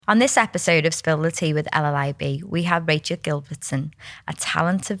On this episode of Spill the Tea with LLIB, we have Rachel Gilbertson, a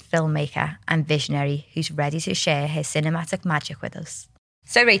talented filmmaker and visionary who's ready to share her cinematic magic with us.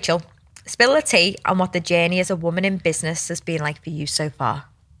 So Rachel, spill the tea on what the journey as a woman in business has been like for you so far.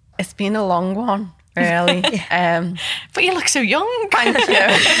 It's been a long one, really. But you look so young. Thank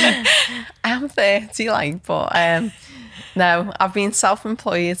you. I'm 30, but no, I've been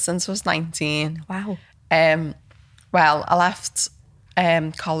self-employed since I was 19. Wow. Well, I left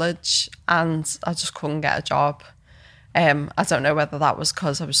college and I just couldn't get a job. I don't know whether that was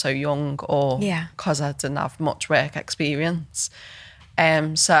because I was so young or because I didn't have much work experience.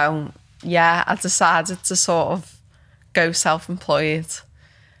 So, yeah, I decided to sort of go self-employed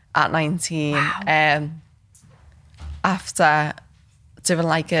at 19. Wow. After doing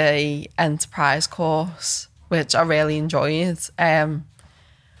like a enterprise course, which I really enjoyed. And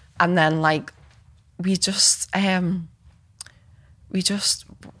then like I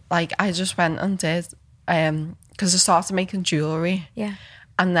just went and did, because I started making jewellery. Yeah.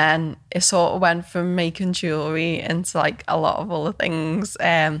 And then it sort of went from making jewellery into like a lot of other things.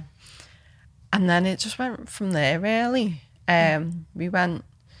 And then it just went from there, really. I went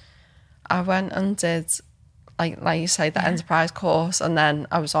and did, like you say, the enterprise course. And then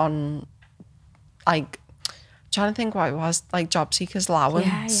I was on, like, trying to think what it was, like job seekers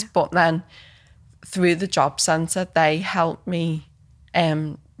allowance. But then through the job centre, they helped me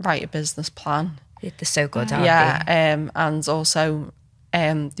write a business plan. They're so good, aren't they? And also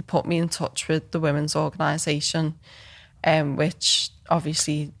they put me in touch with the women's organisation, which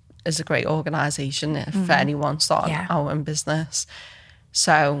obviously is a great organisation for anyone starting out in business.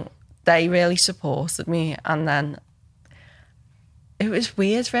 So they really supported me. And then it was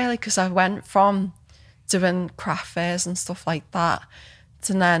weird, really, because I went from doing craft fairs and stuff like that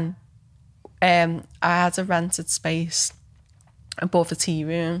to then I had a rented space above the tea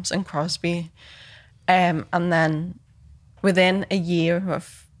rooms in Crosby. And then within a year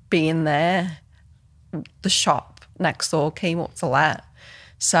of being there, the shop next door came up to let.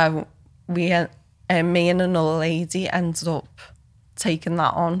 So me and another lady ended up taking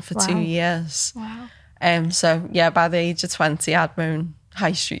that on for 2 years. Wow. So yeah, by the age of 20, I had my own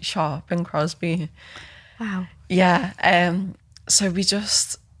high street shop in Crosby. Wow. Yeah. So we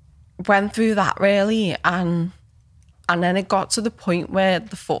just went through that, really, and then it got to the point where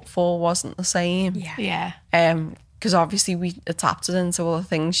the footfall wasn't the same. Yeah. Because obviously we adapted into all the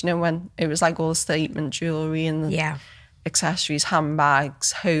things, when it was like all the statement jewellery and the accessories,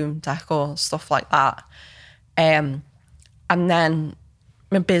 handbags, home decor, stuff like that. And then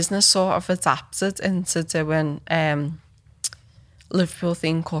my business sort of adapted into doing Liverpool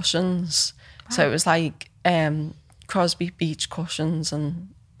themed cushions. Wow. So it was like Crosby beach cushions and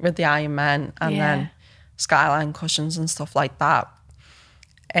with the Iron Men, and then Skyline cushions and stuff like that.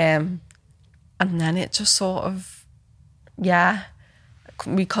 And then it just sort of,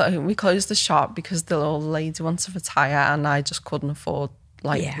 we closed the shop because the old lady wanted to retire, and I just couldn't afford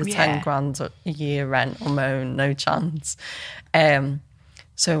the 10 grand a year rent on my own, no chance.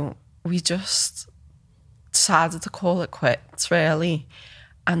 So we just decided to call it quits, really.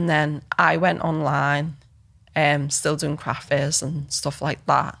 And then I went online, still doing craft fairs and stuff like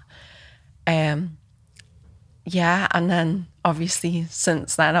that. And then obviously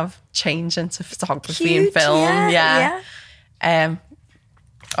since then I've changed into photography and film.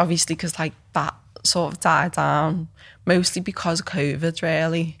 Obviously because like that sort of died down, mostly because of COVID,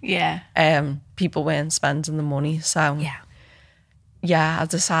 really. People weren't spending the money, so I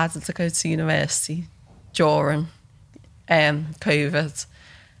decided to go to university during COVID,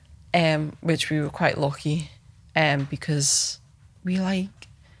 which we were quite lucky, because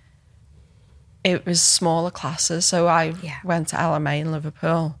it was smaller classes. So I went to LMA in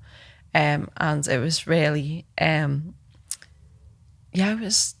Liverpool, and it was really, it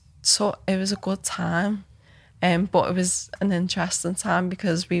was a good time. But it was an interesting time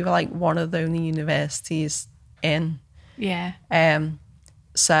because we were like one of the only universities in.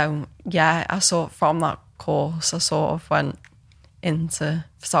 So I sort of, from that course, I sort of went into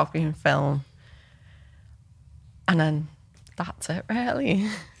photography and film, and then that's it, really.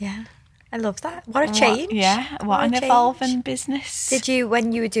 Yeah. I love that. What a change. What an evolving business. Did you,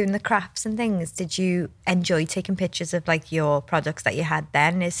 when you were doing the crafts and things, did you enjoy taking pictures of like your products that you had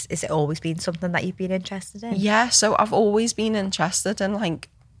then? Is it always been something that you've been interested in? Yeah, so I've always been interested in like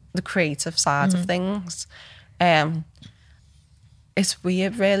the creative side of things. It's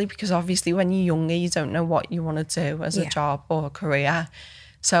weird, really, because obviously when you're younger, you don't know what you want to do as a job or a career.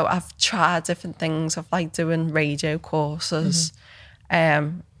 So I've tried different things. I've like doing radio courses.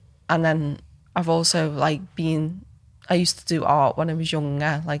 And then I've also like been I used to do art when I was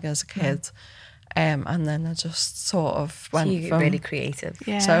younger, like as a kid. And then I just sort of went from... really creative.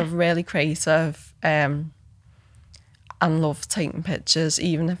 Yeah. So really creative and love taking pictures,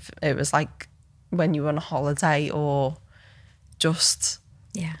 even if it was like when you were on a holiday or just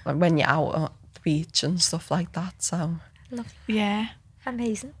like when you're out at the beach and stuff like that. So Lovely. Yeah.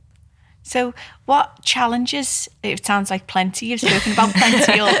 Amazing. So what challenges, it sounds like plenty, you've spoken about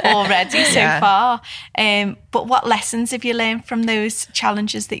plenty already so far, but what lessons have you learned from those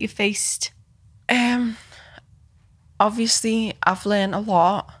challenges that you faced? Obviously I've learned a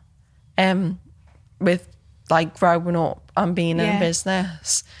lot with like growing up and being in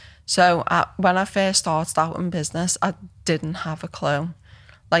business. So when I first started out in business, I didn't have a clue.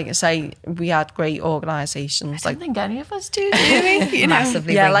 Like I say, we had great organisations. I don't think any of us do we? You know?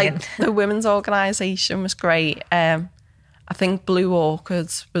 Massively like the women's organisation was great. I think Blue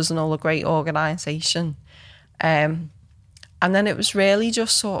Orchids was another great organisation. And then it was really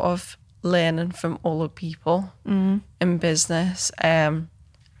just sort of learning from other people in business.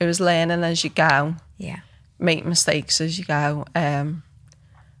 It was learning as you go. Yeah. Make mistakes as you go. And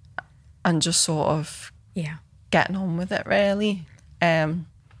just sort of getting on with it, really.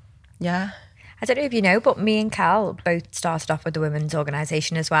 I don't know if you know, but me and Cal both started off with the women's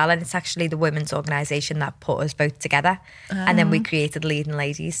organisation as well, and it's actually the women's organisation that put us both together, and then we created Leading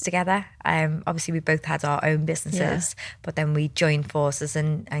Ladies together. Obviously we both had our own businesses, but then we joined forces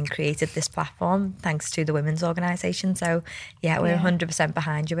and created this platform thanks to the women's organisation. So we're 100%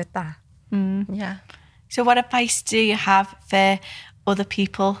 behind you with that. So what advice do you have for other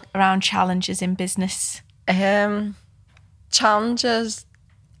people around challenges in business? Challenges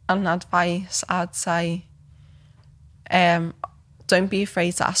and advice, I'd say, don't be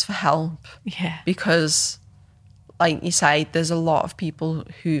afraid to ask for help. Yeah. Because, like you say, there's a lot of people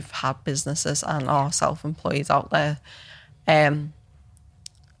who've had businesses and are self-employed out there. I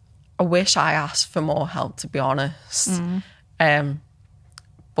wish I asked for more help, to be honest.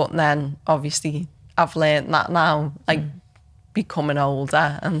 But then, obviously, I've learned that now, like becoming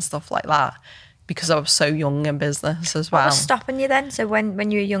older and stuff like that, because I was so young in business as well. What was stopping you then? So when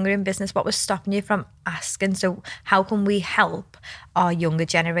you were younger in business, what was stopping you from asking? So how can we help our younger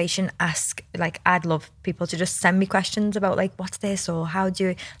generation ask? Like, I'd love people to just send me questions about like, what's this, or how do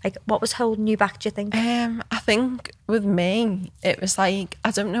you, like, what was holding you back, do you think? I think with me, it was like,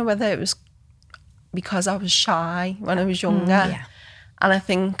 I don't know whether it was because I was shy when I was younger. And I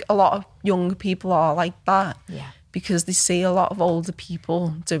think a lot of younger people are like that. Because they see a lot of older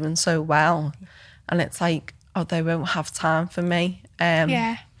people doing so well. And it's like, oh, they won't have time for me.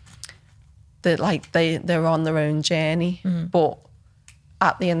 They're like, they're on their own journey. But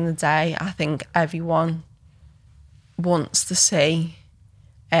at the end of the day, I think everyone wants to see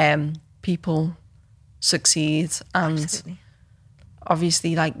people succeed. And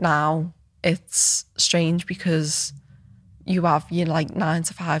obviously, like now, it's strange because you have your like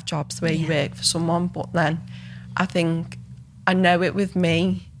 9-to-5 jobs where you work for someone, but then I think I know it with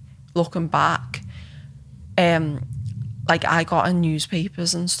me looking back. Like I got in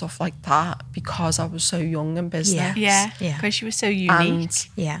newspapers and stuff like that because I was so young in business. Because you were so unique.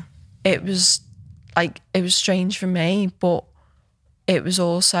 And it was like, it was strange for me, but it was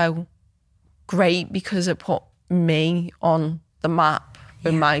also great because it put me on the map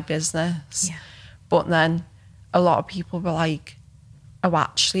with my business. But then a lot of people were like, oh,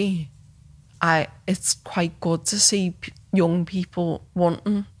 actually, it's quite good to see young people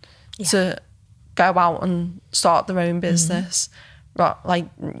wanting to go out and start their own business. But like,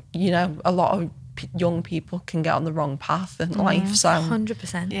 you know, a lot of young people can get on the wrong path in life. So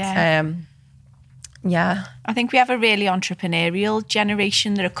 100%. I think we have a really entrepreneurial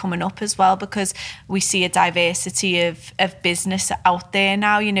generation that are coming up as well, because we see a diversity of business out there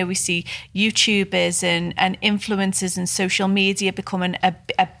now. You know, we see YouTubers and influencers and social media becoming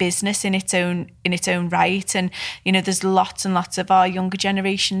a business in its own right. And, you know, there's lots and lots of our younger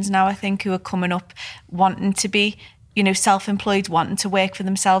generations now, I think, who are coming up wanting to be, you know, self-employed, wanting to work for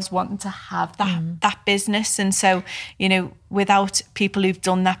themselves, wanting to have that business. And so, you know, without people who've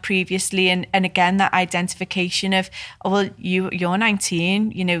done that previously, and again, that identification of, oh, well, you're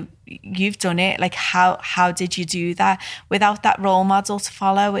 19, you know, you've done it. Like, how did you do that? Without that role model to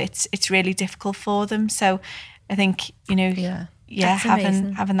follow, it's really difficult for them. So I think, you know,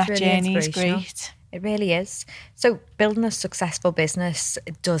 having that really journey is great. It really is. So building a successful business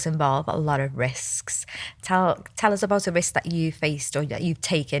does involve a lot of risks. Tell us about a risk that you faced or that you've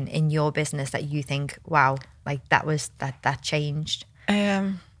taken in your business that you think, wow, like that changed.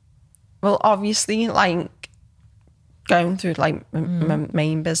 Well, obviously, like going through like my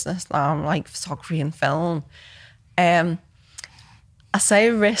main business now, like photography and film, I say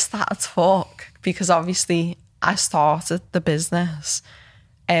a risk that I took because obviously I started the business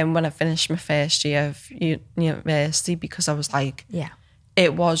when I finished my first year of university, because I was like,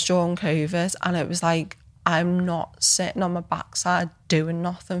 it was during COVID, and it was like, I'm not sitting on my backside doing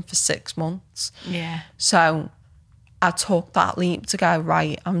nothing for 6 months. Yeah. So I took that leap to go,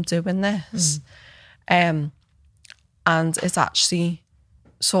 right, I'm doing this. And it's actually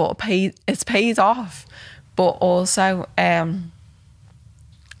sort of paid off. But also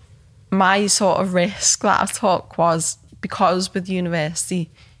my sort of risk that I took was because with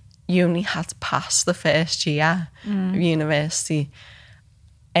university, you only had to pass the first year of university.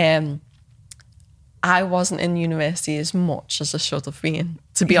 I wasn't in university as much as I should have been,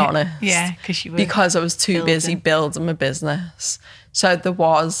 to be honest. Yeah, because I was too busy building my business. So there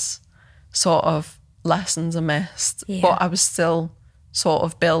was sort of lessons I missed, but I was still sort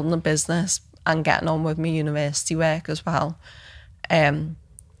of building a business and getting on with my university work as well,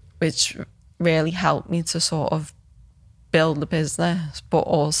 which really helped me to sort of build the business, but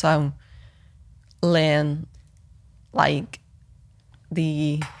also learn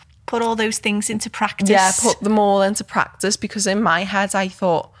put all those things into practice. Yeah, put them all into practice, because in my head I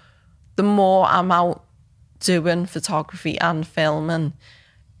thought the more I'm out doing photography and filming,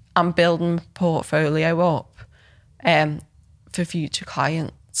 I'm building my portfolio up for future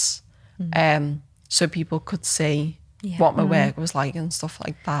clients, so people could see what my work was like and stuff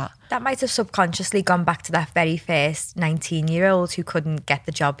like that. That might have subconsciously gone back to that very first 19-year-old who couldn't get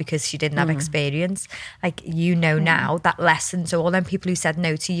the job because she didn't have experience. Like, now that lesson. So all them people who said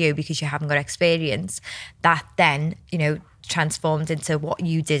no to you because you haven't got experience, that then, transformed into what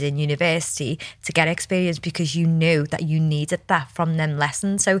you did in university to get experience, because you knew that you needed that from them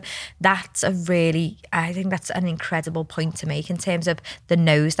lessons. So that's I think that's an incredible point to make in terms of the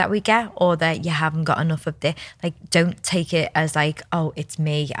no's that we get, or that you haven't got enough of the, don't take it as like, oh, it's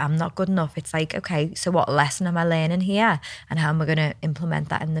me, I'm not good enough. It's like, okay, so what lesson am I learning here, and how am I going to implement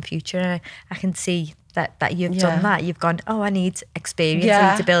that in the future? I can see that you've done that. You've gone, oh, I need experience,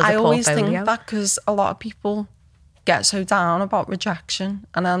 I need to build a portfolio. I always think that, because a lot of people get so down about rejection,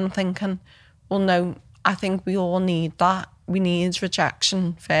 and I'm thinking, well, no, I think we all need that. We need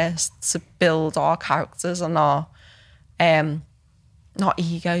rejection first to build our characters and our not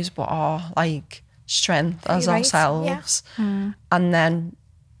egos, but our strength as ourselves. And then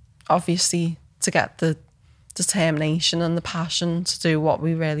obviously to get the determination and the passion to do what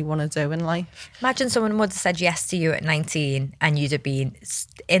we really want to do in life. Imagine someone would have said yes to you at 19 and you'd have been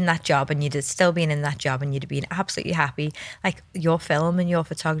in that job, and you'd have still been in that job, and you'd have been absolutely happy. Like, your film and your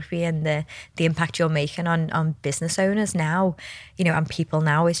photography and the impact you're making on business owners now, and people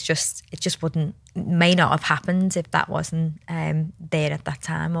now, it just may not have happened if that wasn't there at that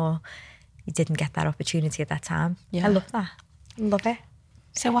time, or you didn't get that opportunity at that time. I love that. Love it.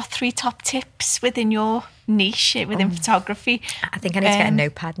 So what 3 top tips within your niche within photography? I think I need to get a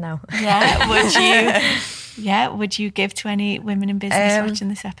notepad now. Yeah, would you give to any women in business watching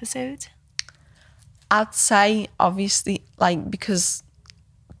this episode? I'd say, obviously, because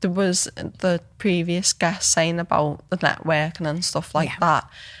there was the previous guest saying about the networking and stuff like that.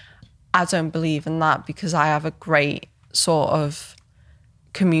 I don't believe in that, because I have a great sort of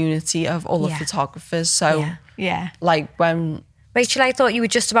community of other photographers. So when... Rachel, I thought you were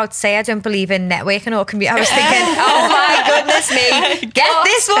just about to say, I don't believe in networking or community. I was thinking, oh my goodness me, get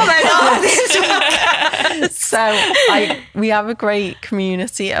this woman off this So we have a great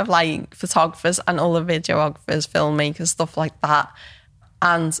community of photographers and other videographers, filmmakers, stuff like that.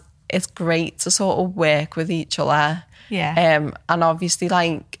 And it's great to sort of work with each other. Yeah. And obviously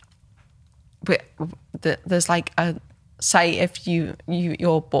there's say if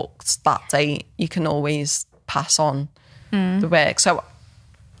you're booked that day, you can always pass on the work. So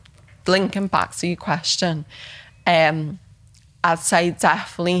linking back to your question, I'd say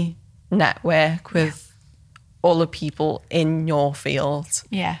definitely network with other people in your field.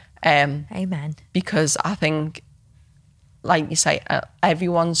 Yeah. Amen. Because I think, like you say,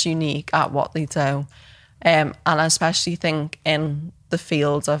 everyone's unique at what they do. And I especially think in the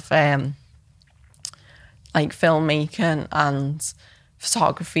field of filmmaking and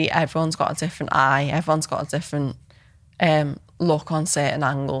photography, everyone's got a different eye, everyone's got a different look on certain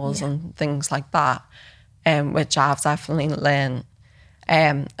angles and things like that, which I've definitely learned.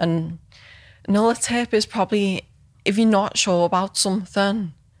 And another tip is probably, if you're not sure about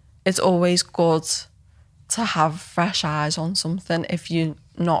something, it's always good to have fresh eyes on something if you're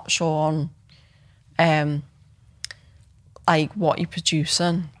not sure on what you're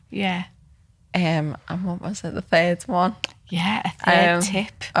producing. Yeah. And what was it, the third one? Yeah, a third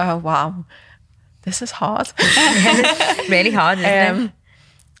tip. Oh, wow. This is hard. It's really hard, isn't it?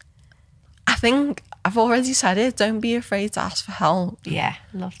 I think I've already said it. Don't be afraid to ask for help. Yeah,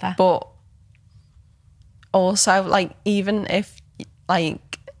 love that. But also, like, even if,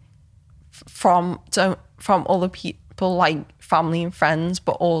 like, from other people, like family and friends,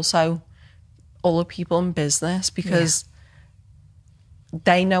 but also other people in business, because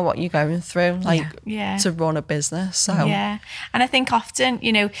they know what you're going through, like, to run a business. So yeah, and I think often,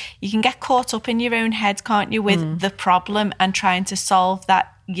 you know, you can get caught up in your own head, can't you, with the problem and trying to solve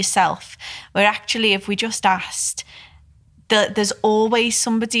that yourself, where actually if we just asked, there's always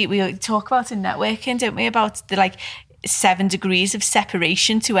somebody. We talk about in networking, don't we, about the, like, 7 degrees of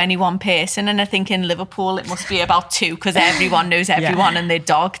separation to any one person, and I think in Liverpool it must be about 2, because everyone knows everyone and their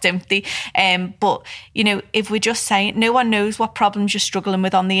dog, don't they? But, you know, if we're just saying no one knows what problems you're struggling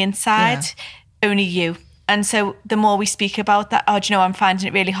with on the inside, only you. And so the more we speak about that, oh, do you know, I'm finding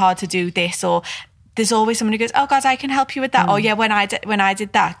it really hard to do this, or there's always someone who goes, oh God, I can help you with that. Or yeah, when I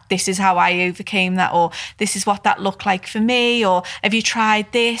did that, this is how I overcame that, or this is what that looked like for me, or have you tried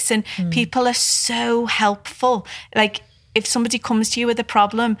this? And people are so helpful. Like, if somebody comes to you with a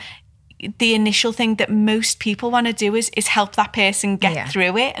problem, the initial thing that most people want to do is help that person get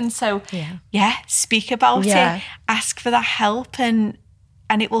through it. And so, speak about it, ask for that help, and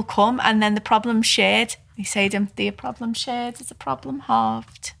it will come. And then the problem shared. They say, don't they, a problem shared is a problem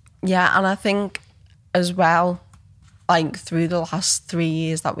halved. Yeah, and I think as well, like, through the last 3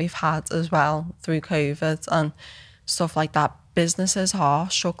 years that we've had as well, through COVID and stuff like that, businesses are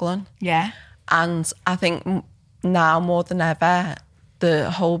struggling. Yeah. And I think now more than ever, the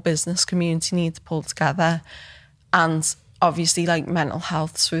whole business community needs to pull together. And obviously, like, mental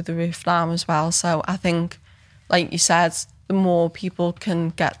health's through the roof now as well. So I think, like you said, the more people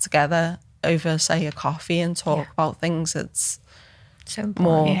can get together over, say, a coffee and talk about things, it's so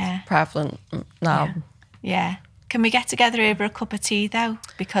more prevalent now. Yeah. Can we get together over a cup of tea, though?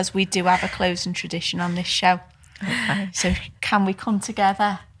 Because we do have a closing tradition on this show. Okay. So can we come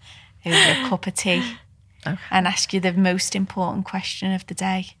together over a cup of tea and ask you the most important question of the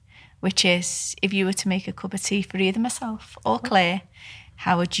day, which is, if you were to make a cup of tea for either myself or Claire,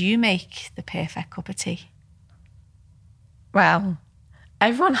 how would you make the perfect cup of tea? Well,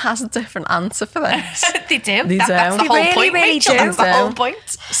 everyone has a different answer for this. They do. They That's the whole point, Rachel. That's the whole point.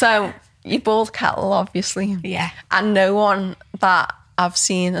 So you boiled kettle, obviously. Yeah. And no one that I've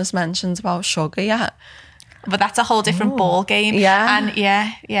seen has mentioned about sugar yet. But that's a whole different ball game. Yeah. And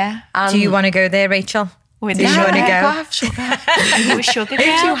And do you want to go there, Rachel? Do you want to go? Have sugar. You a sugar girl?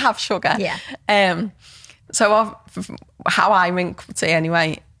 If you have sugar. Yeah. So how I make tea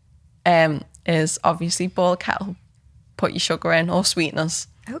anyway is obviously boil kettle, put your sugar in, or sweeteners.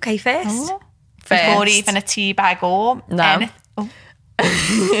 Okay, first. Before even a tea bag or anything. Oh.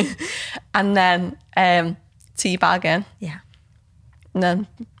 And then tea bag in. Yeah. And then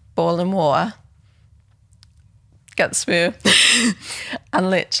boiling water. Get the spoon. And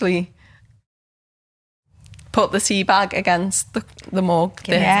literally put the tea bag against the mug,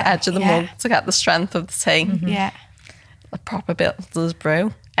 the edge of the mug, to get the strength of the tea. Mm-hmm. Yeah. A proper builder's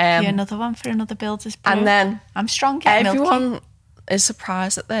brew. Another one for another builder's brew. And then I'm strong. Everyone milky. Is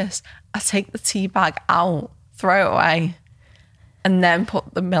surprised at this. I take the tea bag out, throw it away, and then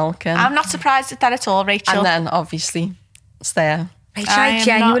put the milk in. I'm not surprised at that at all, Rachel. And then obviously it's there. Rachel, I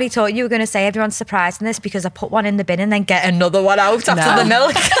genuinely thought you were going to say everyone's surprised in this because I put one in the bin and then get another one out after the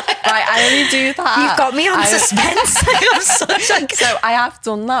milk. Right, I only do that. You've got me on suspense. So I have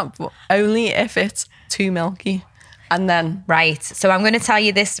done that, but only if it's too milky. And then... Right, so I'm going to tell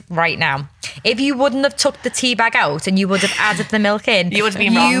you this right now. If you wouldn't have took the tea bag out and you would have added the milk in... You would have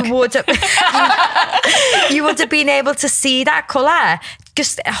been wrong. You would have been able to see that colour.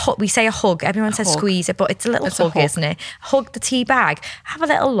 Just, we say a hug. Everyone says squeeze it, but it's a hug, isn't it? Hug the tea bag. Have a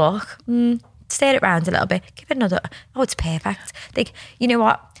little look. Stir it around a little bit. Give it another... Oh, it's perfect. Like, you know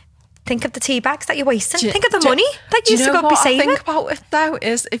what? Think of the tea bags that you're wasting. Think of the money that you used to be saving. What I think about it, though,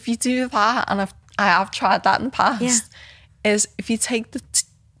 is if you do that, and I have tried that in the past, is if you take the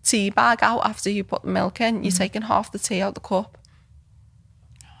tea bag out after you put the milk in, you're taking half the tea out the cup.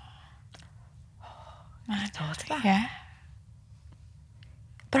 I thought of that. Yeah.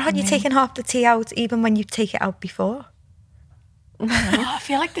 But aren't you taking half the tea out even when you take it out before? No. I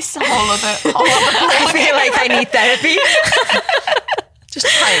feel like this is a whole other I feel like I need therapy. Just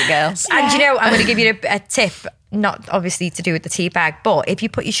try it, girls. Yeah. And you know, I'm going to give you a tip, not obviously to do with the tea bag, but if you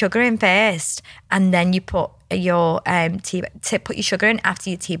put your sugar in first and then you put your put your sugar in after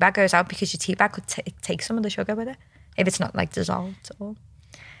your tea bag goes out, because your tea bag could take some of the sugar with it if it's not like dissolved at all.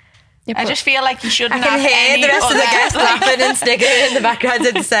 I just feel like you shouldn't I can have hear any the rest of the guests laughing and sniggering in the background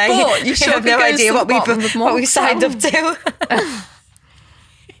and saying, But you have no idea what we signed up to.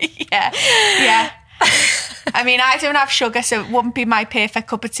 Yeah. I mean, I don't have sugar, so it wouldn't be my perfect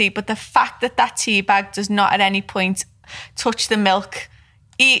cup of tea. But the fact that tea bag does not at any point touch the milk,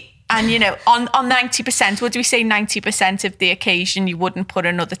 and on 90%, would we say 90% of the occasion you wouldn't put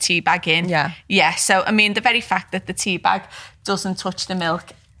another tea bag in? Yeah. So I mean, the very fact that the tea bag doesn't touch the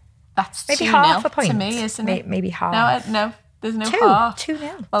milk, that's maybe 2-0 half a point to me, isn't it? Maybe half. No, there's no 2, half.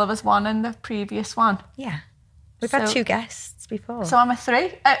 2-0. Well, there was 1 in the previous one. Yeah. We've had 2 guests before. So I'm a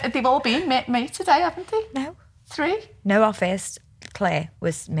 3. They've all been me today, haven't they? No. 3? No, our first Claire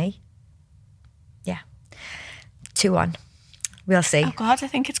was me. Yeah. 2-1. We'll see. Oh God, I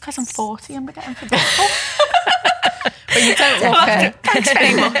think it's because I'm 40 and we're getting forgetful. But you don't look it. Thanks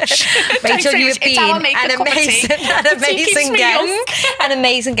very much. Rachel, you've been an amazing guest. An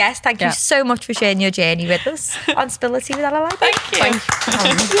amazing guest. Thank you so much for sharing your journey with us on Spill the Tea with Ella. Thank you.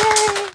 Yay.